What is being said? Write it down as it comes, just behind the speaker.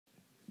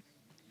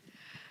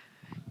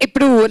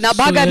ఇప్పుడు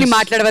నభా గారిని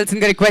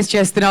మాట్లాడవలసిందిగా రిక్వెస్ట్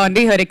చేస్తున్నాం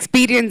అండి. హర్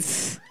ఎక్స్పీరియన్స్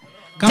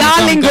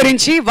డార్లింగ్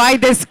గురించి, వై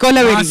దిస్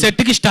కొలవేషన్.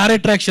 సెట్ కి స్టార్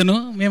అట్రాక్షన్.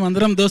 మేము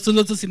అందరం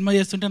దోస్తులతో సినిమా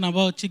చేస్తుంటే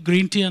నభా వచ్చి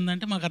గ్రీన్ టీ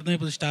అందంటే మాకు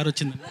అర్థమైపోతుంది స్టార్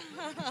వచ్చింది.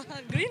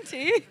 Green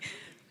tea.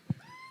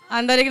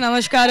 అందరికి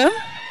నమస్కారం.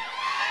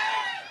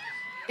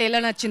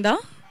 ట్రైలర్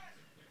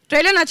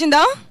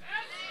నచ్చిందా?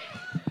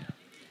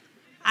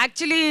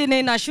 యాక్చువల్లీ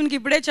నేను అశ్విన్కి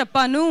ఇప్పుడే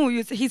చెప్పాను,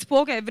 హీ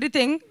స్పోక్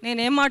ఎవ్రీథింగ్.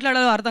 నేనేం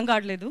మాట్లాడాలో అర్థం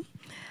కావట్లేదు.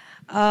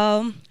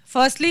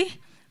 Firstly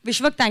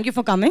Vishwak, thank you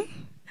for coming.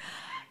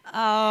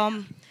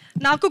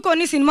 నాకు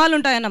కొన్ని సినిమాలు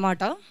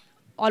ఉంటాయన్నమాట,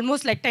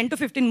 ఆల్మోస్ట్ లైక్ 10 to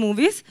 15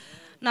 మూవీస్.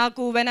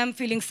 నాకు when I'm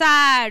feeling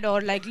sad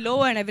are like లో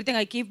and everything,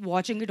 I keep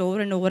watching it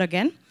over and over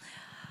again.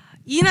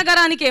 ఈ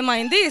నగరానికి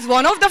ఏమైంది is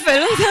one of the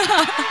films.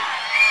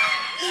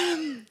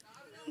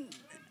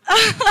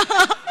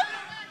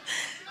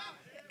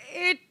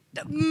 It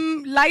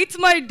lights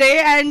my day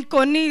and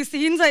కొన్ని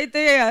సీన్స్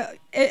అయితే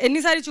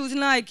ఎన్నిసారి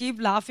చూసినా I keep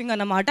laughing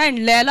అన్నమాట.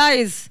 And లేలా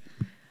is,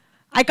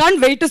 I can't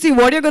wait to see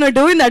what you're going to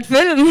do in that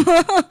film.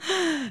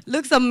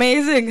 Looks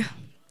amazing.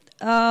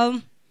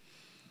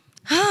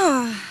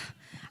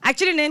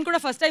 Actually, నేను కూడా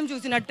first time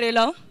చూసిన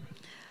trailer.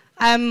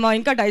 I'm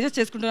ఇంకా digest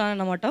చేసుకుంటున్నాను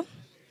అన్నమాట.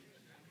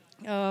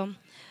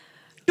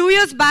 2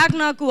 years బ్యాక్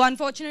నాకు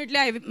unfortunately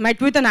I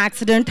met with an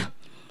accident.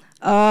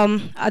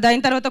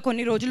 అదైన తర్వాత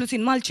కొన్ని రోజులు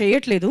సినిమాలు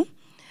చేయట్లేదు.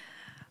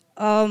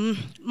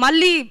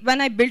 మళ్ళీ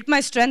when I built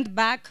my strength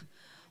back,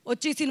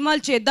 వచ్చి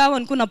సినిమాలు చేద్దాం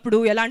అనుకున్నప్పుడు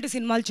ఎలాంటి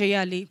సినిమాలు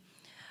చేయాలి,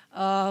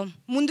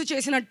 ముందు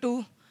చేసినట్టు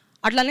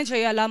అట్లానే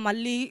చేయాలా,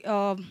 మళ్ళీ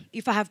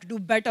if I have to do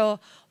better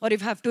or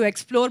if have to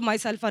explore my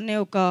self అనే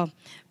ఒక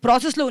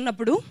ప్రాసెస్లో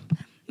ఉన్నప్పుడు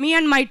me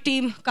and my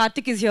team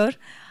Karthik is here.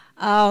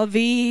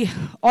 We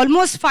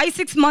almost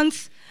 5-6 months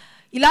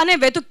ఇలానే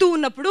వెతుకుతూ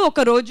ఉన్నప్పుడు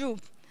ఒకరోజు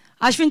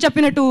అశ్విన్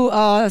చెప్పినట్టు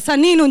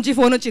సన్నీ నుంచి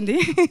ఫోన్ వచ్చింది.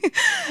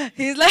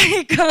 ఈజ్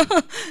లైక్,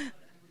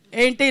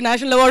 ఏంటి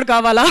నేషనల్ అవార్డు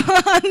కావాలా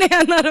అని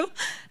అన్నారు.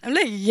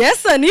 లైక్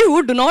ఎస్ అని, హూ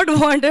డు నాట్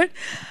వాంటెడ్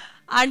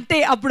అంటే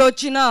అప్పుడు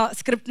వచ్చిన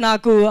స్క్రిప్ట్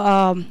నాకు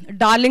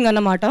డార్లింగ్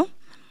అన్నమాట.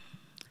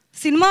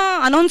 సినిమా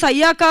అనౌన్స్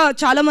అయ్యాక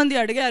చాలామంది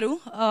అడిగారు,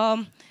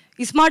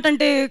 ఇస్మార్ట్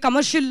అంటే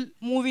కమర్షియల్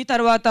మూవీ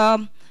తర్వాత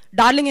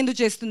డార్లింగ్ ఎందుకు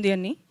చేస్తుంది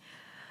అని.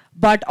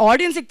 బట్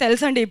ఆడియన్స్కి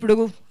తెలుసండి ఇప్పుడు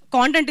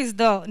content is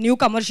the new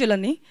commercial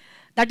అని.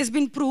 That is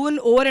been proven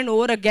over and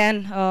over again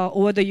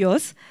over the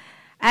years.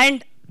 And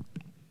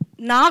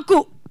నాకు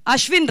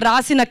అశ్విన్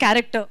రాసిన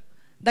character,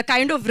 the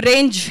kind of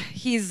range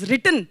he's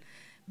return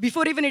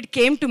before even it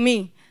came to me,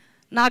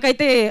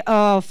 నాకైతే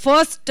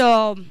first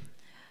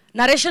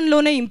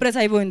నరేషన్లోనే impress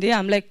అయిపోయింది.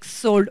 I'm like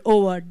sold,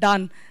 over,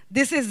 done,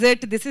 this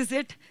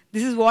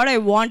is what I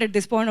want at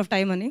this point of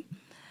time అని.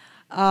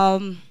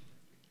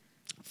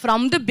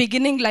 From the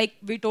beginning, like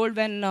we told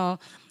when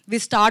we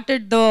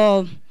started the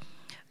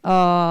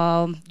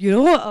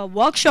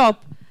workshop,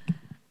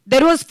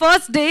 there was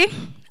first day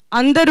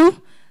andaru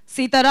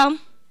Sitaram,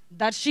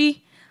 Darshi,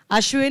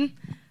 Ashwin,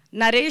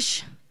 Naresh,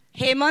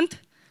 Hemant,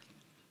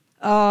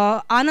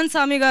 Anand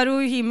Sami garu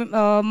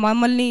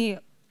మమ్మల్ని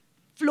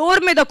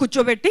floor మీద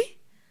కూర్చోబెట్టి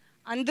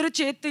అందరూ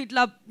చేతి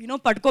ఇట్లా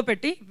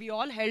పట్టుకోబెట్టి we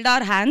all held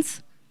our hands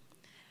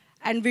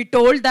and we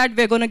told that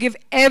we're going to give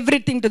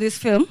everything to this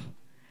film.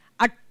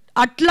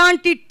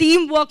 అట్లాంటి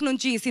team work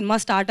నుంచి ఈ cinema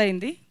start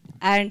అయింది.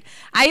 And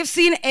I have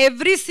seen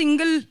every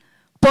single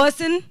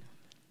person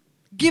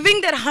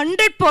giving there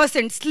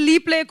 100%,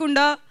 sleep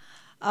లేకుండా,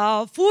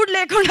 food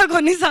లేకుండా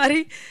కొన్నిసారి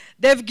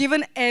they have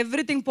given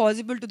everything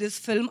possible to this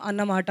film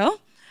అన్నమాట.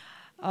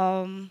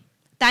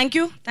 Thank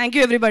you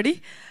everybody.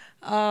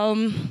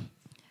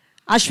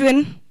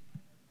 Ashwin,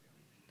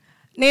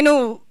 నేను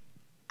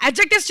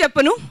adjectives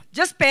చెప్పను,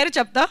 just పేరు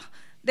చెప్తా.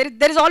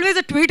 There is always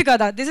a tweet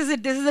కదా, this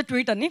is a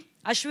tweet అని.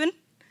 Ashwin,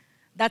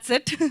 that's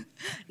it.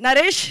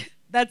 Naresh,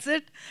 that's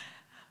it.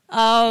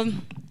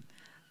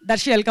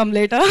 Darshi, I'll come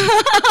later.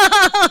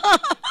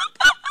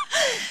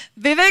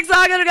 Vivek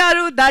Sagar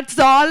garu, that's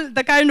all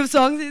the kind of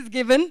songs he's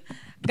given.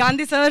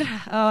 Gandhi sir,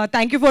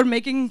 thank you for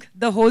making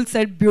the whole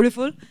set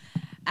beautiful.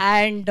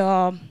 And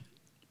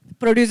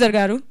producer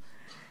garu,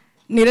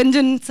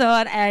 Niranjan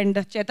sir and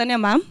Chaitanya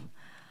ma'am.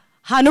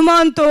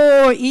 Hanuman to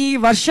ee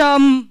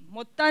varsham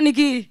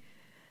mottaniki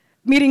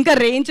meer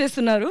inka rain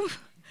chestunnaru.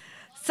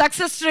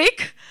 Success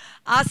streak,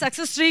 ఆ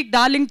success streak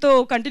డార్లింగ్తో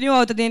continue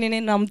అవుతుంది అని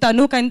నేను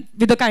నమ్ముతాను.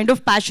 With the kind of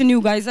passion you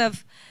guys have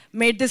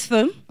made this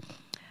film.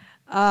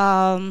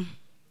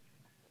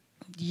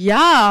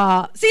 Yeah,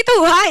 Situ,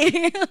 hi,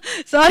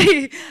 sorry.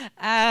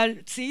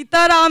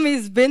 Sitaram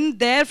is been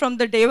there from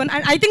the day one.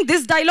 And I think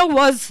this dialogue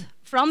was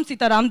from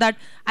Sitaram, that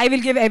I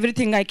will give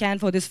everything I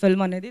can for this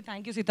film అనేది.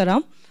 Thank you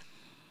Sitaram.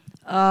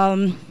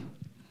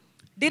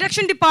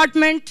 Direction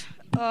department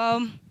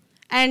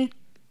and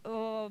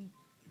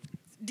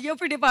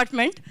DOP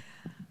department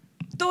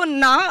తో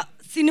నా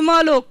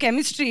సినిమాలో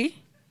chemistry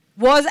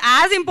was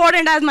as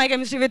important as my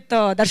chemistry with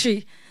Darsi,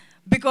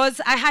 because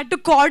I had to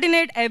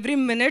coordinate every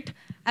minute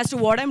as to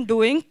what I'm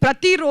doing.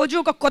 ప్రతిరోజు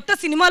ఒక కొత్త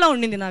సినిమాలో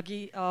ఉండింది నాకు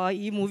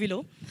ఈ మూవీలో.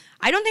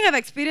 I don't think I've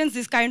experience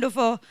this kind of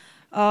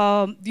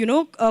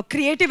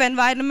creative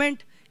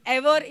environment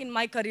ever in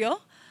my career.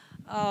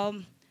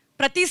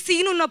 ప్రతి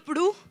scene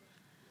ఉన్నప్పుడు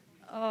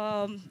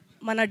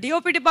మన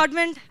DOP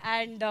department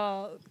and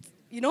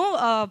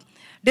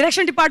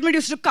direction department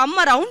used to come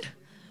around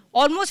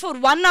almost for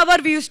 1 hour.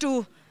 We used to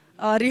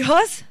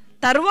rehearse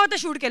tarvata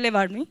shoot ki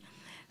ellevadni.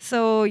 So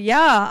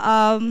yeah,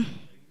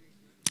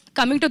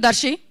 coming to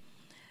Darshi,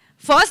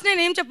 first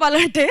నేను ఏం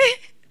చెప్పాలంటే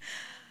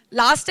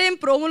last time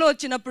ప్రోమోలో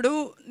వచ్చినప్పుడు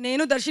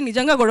నేను దర్శి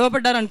నిజంగా గొడవ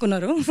పడ్డారు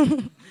అనుకున్నారు.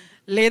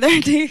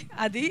 లేదండి,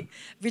 అది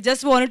we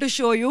just wanted to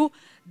show you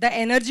the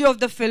energy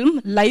of the film.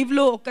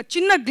 లైవ్లో ఒక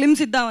చిన్న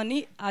గ్లిమ్స్ ఇద్దామని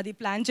అది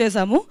ప్లాన్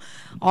చేశాము.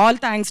 All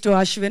thanks to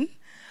Ashwin.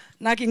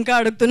 నాకు ఇంకా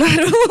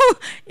అడుగుతున్నారు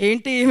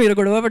ఏంటి మీరు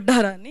గొడవ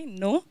పడ్డారా అని.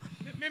 నో,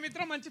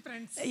 మేమిద్దరం మంచి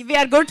friends.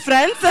 We are good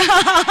friends.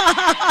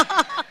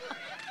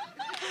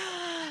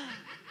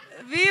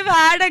 We've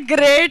had a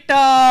great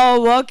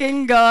working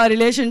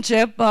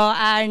relationship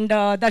and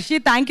Darshi,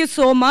 thank you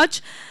so much.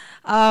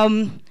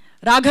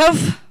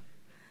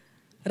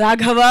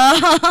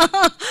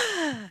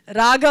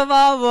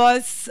 Raghava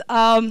was,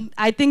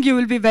 I think you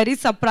will be very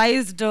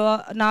surprised.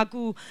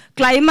 Naku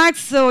climax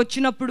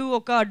vachinappudu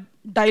oka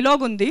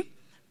dialogue undi.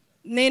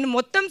 నేను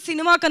మొత్తం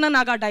cinema కన్నా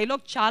నాకు ఆ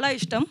dialogue చాలా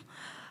ఇష్టం.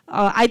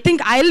 I think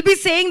I'll be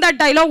saying that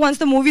dialogue once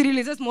the movie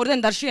releases more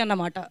than Darshi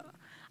అన్నమాట.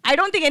 I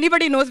don't think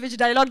anybody knows which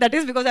dialogue that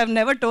is because I've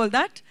never told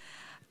that.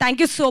 Thank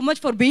you so much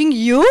for being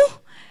you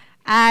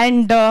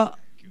and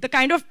the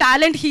kind of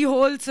talent he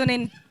holds.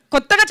 నేను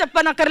కొత్తగా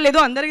చెప్పనక్కర్లేదు,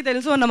 అందరికీ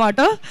తెలుసు అన్నమాట.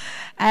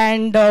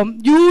 And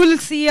you will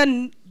see a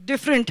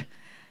different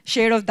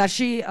shade of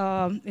Darshi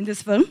in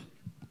this film.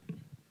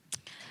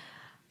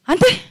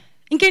 అంతే,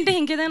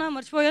 ఇంకేదైనా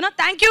మర్చిపోయానా?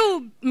 Thank you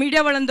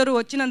media వాళ్ళందరూ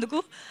వచ్చినందుకు.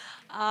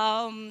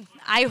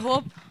 ఐ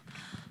హోప్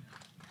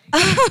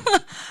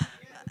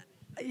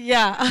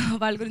యా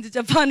వాళ్ళ గురించి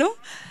చెప్పాను.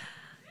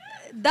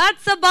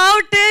 That's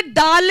about it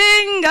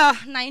darling.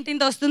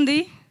 19th వస్తుంది,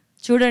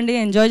 చూడండి,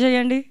 ఎంజాయ్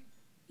చేయండి.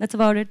 That's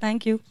about it.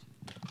 Thank you.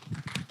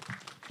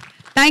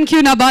 Thank you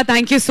Nabha,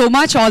 thank you so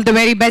much. All the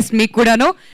very best మీకు కూడాను.